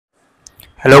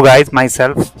Hello guys,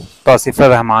 myself Tausifur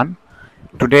Rahman.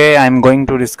 Today I am going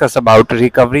to discuss about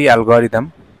recovery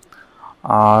algorithm.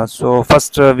 So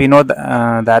first we know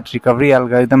that recovery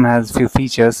algorithm has few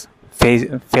features: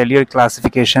 failure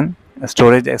classification,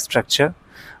 storage structure,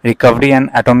 recovery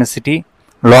and atomicity,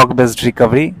 log-based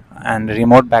recovery, and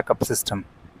remote backup system.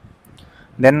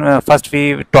 Then first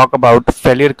we talk about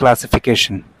failure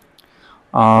classification.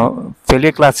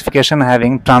 Failure classification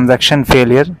having transaction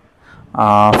failure.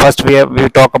 First, we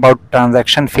talk about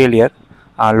transaction failure.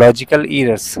 Logical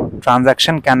errors.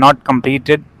 Transaction cannot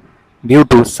completed due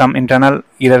to some internal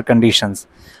error conditions.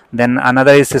 Then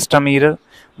another is system error.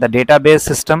 The database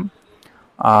system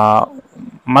uh,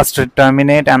 must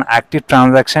terminate an active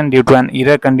transaction due to an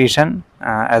error condition,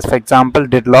 as for example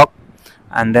deadlock.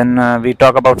 And then we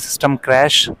talk about system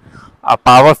crash. A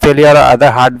power failure or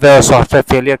other hardware or software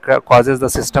failure causes the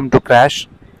system to crash.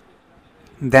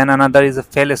 Then another is a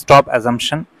fail stop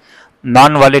assumption.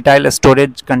 Non-volatile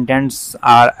storage contents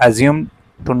are assumed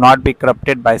to not be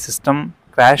corrupted by system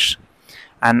crash.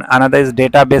 And another is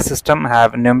database system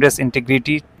have numerous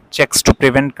integrity checks to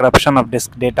prevent corruption of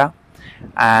disk data.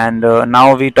 And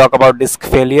now we talk about disk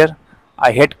failure.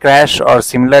 A hit crash or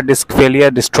similar disk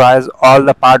failure destroys all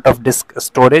the part of disk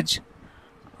storage.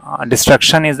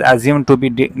 Destruction is assumed to be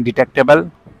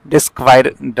detectable. Disk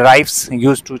drives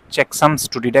used to checksums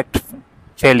to detect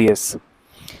failures.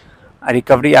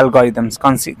 Recovery algorithms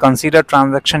consider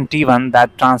transaction T1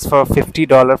 that transfer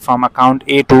 $50 from account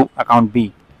A to account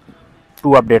B.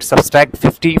 Two updates: subtract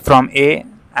 50 from A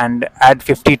and add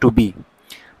 50 to B.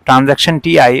 Transaction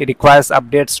TI requires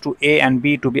updates to A and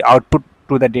B to be output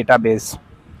to the database.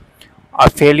 A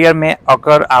failure may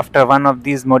occur after one of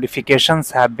these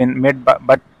modifications have been made,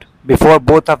 but before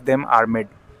both of them are made.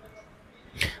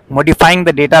 Modifying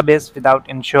the database without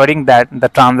ensuring that the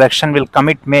transaction will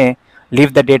commit may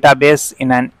leave the database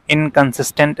in an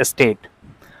inconsistent state.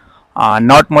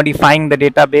 Not modifying the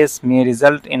database may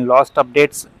result in lost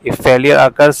updates if failure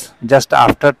occurs just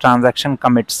after transaction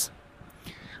commits.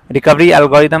 Recovery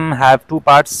algorithm have two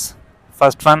parts.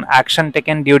 First one, action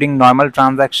taken during normal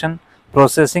transaction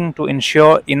processing to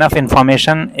ensure enough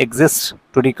information exists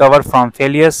to recover from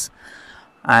failures.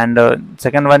 And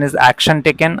second one is action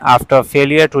taken after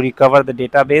failure to recover the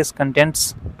database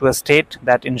contents to a state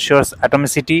that ensures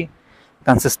atomicity,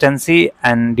 consistency,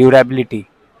 and durability.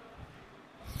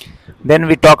 Then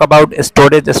we talk about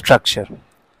storage structure.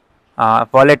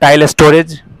 Volatile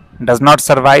storage does not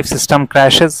survive system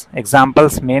crashes.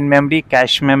 Examples: main memory,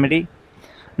 cache memory.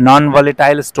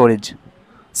 Non-volatile storage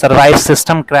survives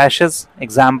system crashes.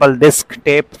 Example: disk,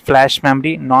 tape, flash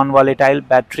memory. Non-volatile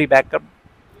battery backup,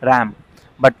 RAM,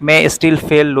 but may still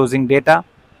fail losing data.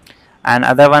 And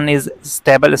other one is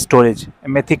stable storage, a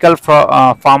mythical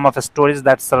form of storage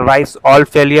that survives all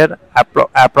failure,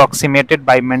 approximated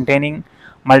by maintaining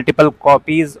multiple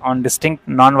copies on distinct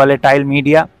non-volatile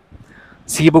media.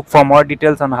 See book for more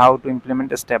details on how to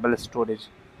implement a stable storage.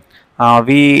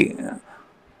 We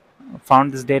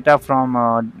found this data from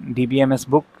DBMS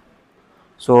book,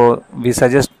 so we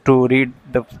suggest to read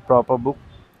the proper book.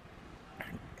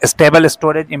 Stable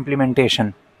storage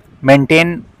implementation: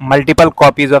 maintain multiple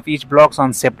copies of each blocks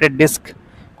on separate disk.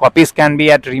 Copies can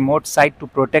be at remote site to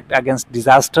protect against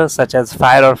disasters such as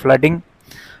fire or flooding.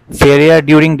 Failure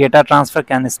during data transfer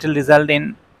can still result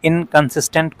in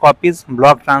inconsistent copies.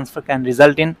 Block transfer can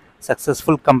result in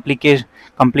successful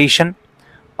completion.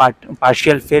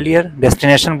 Partial failure: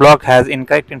 destination block has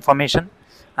incorrect information.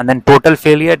 And then total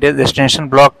failure: destination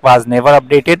block was never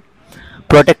updated.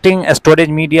 Protecting a storage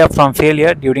media from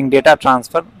failure during data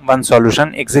transfer. One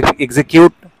solution: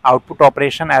 execute output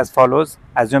operation as follows.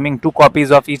 Assuming two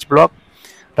copies of each block,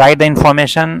 write the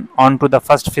information onto the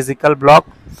first physical block.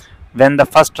 When the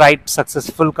first write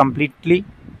successful completely,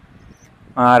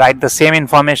 write the same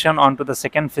information onto the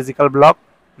second physical block.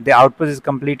 The output is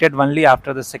completed only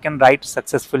after the second write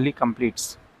successfully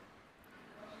completes.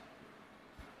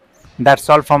 That's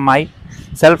all from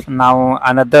myself. Now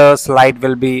another slide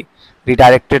will be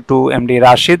redirected to MD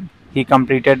Rashid. He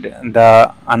completed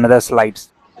the another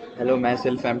slides. Hello,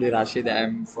 myself, I'm Rashid.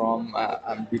 I'm from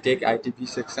BTech ITP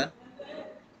section.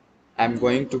 I'm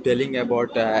going to telling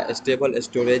about stable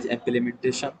storage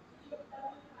implementation.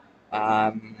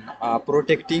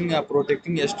 Protecting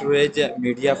storage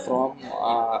media from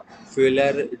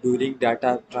failure during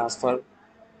data transfer.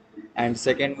 And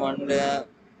second one,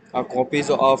 copies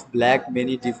of black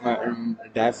many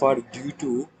differ due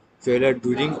to failure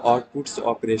during outputs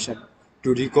operation.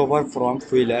 To recover from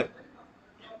failure,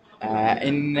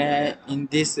 in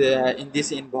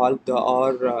this involved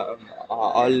are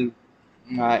all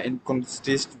in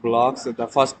consist blocks. The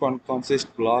first one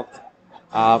consist block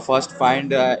First,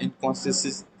 find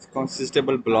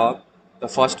inconsistable block. The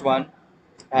first one,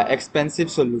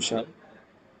 expensive solution.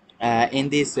 In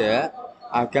this,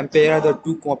 compare the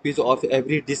two copies of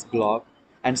every disk block.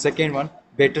 And second one,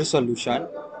 better solution.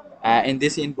 In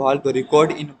this involve the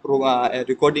record in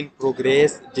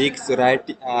progress disks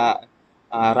writes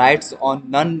on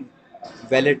non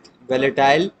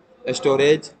volatile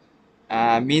storage,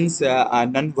 means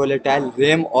non volatile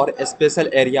RAM or a special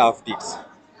area of disk.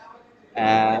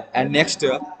 And next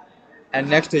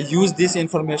use this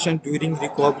information during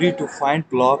recovery to find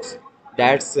blocks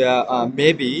that's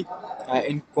maybe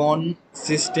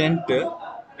inconsistent,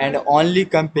 and only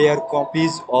compare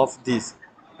copies of these.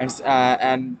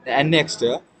 And next,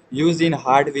 use in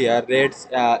hardware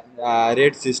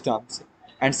RAID systems.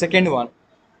 And second one,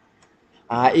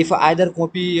 if either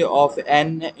copy of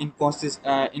an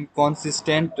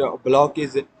inconsistent block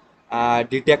is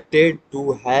detected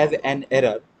to have an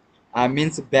error,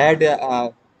 means bad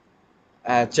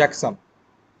checksum,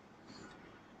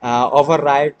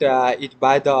 overwrite it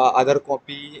by the other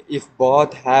copy. If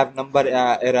both have number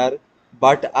error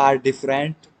but are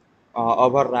different,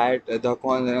 overwrite the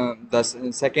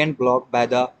second block by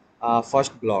the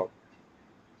first block.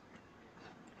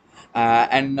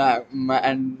 And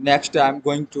next I'm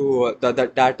going to the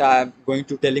data. I'm going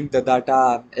to telling the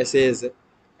data essays.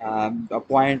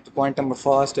 Point number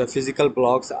first, physical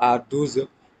blocks are those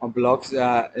blocks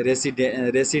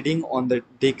residing on the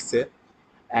disks.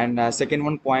 And second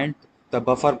one point, the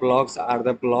buffer blocks are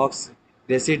the blocks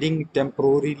residing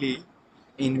temporarily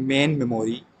in main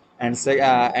memory. And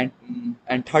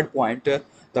third point,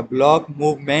 the block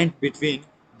movement between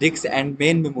disks and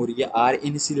main memory are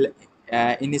initialized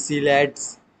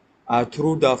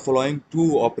through the following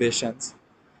two operations.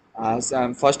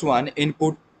 First one,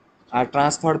 input,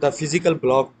 transfer the physical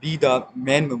block B to the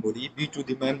main memory.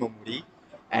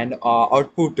 And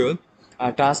output,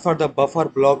 transfer the buffer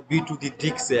block B to the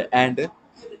disk, and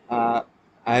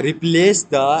replace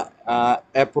the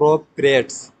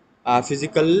appropriate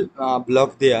physical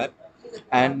block there.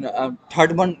 And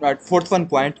fourth one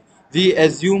point, we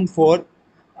assume for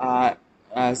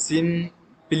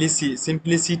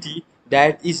simplicity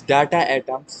that each data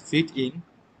atoms fit in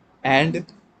and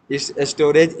its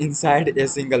storage inside a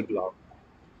single block.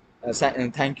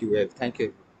 Thank you. Thank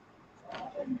you.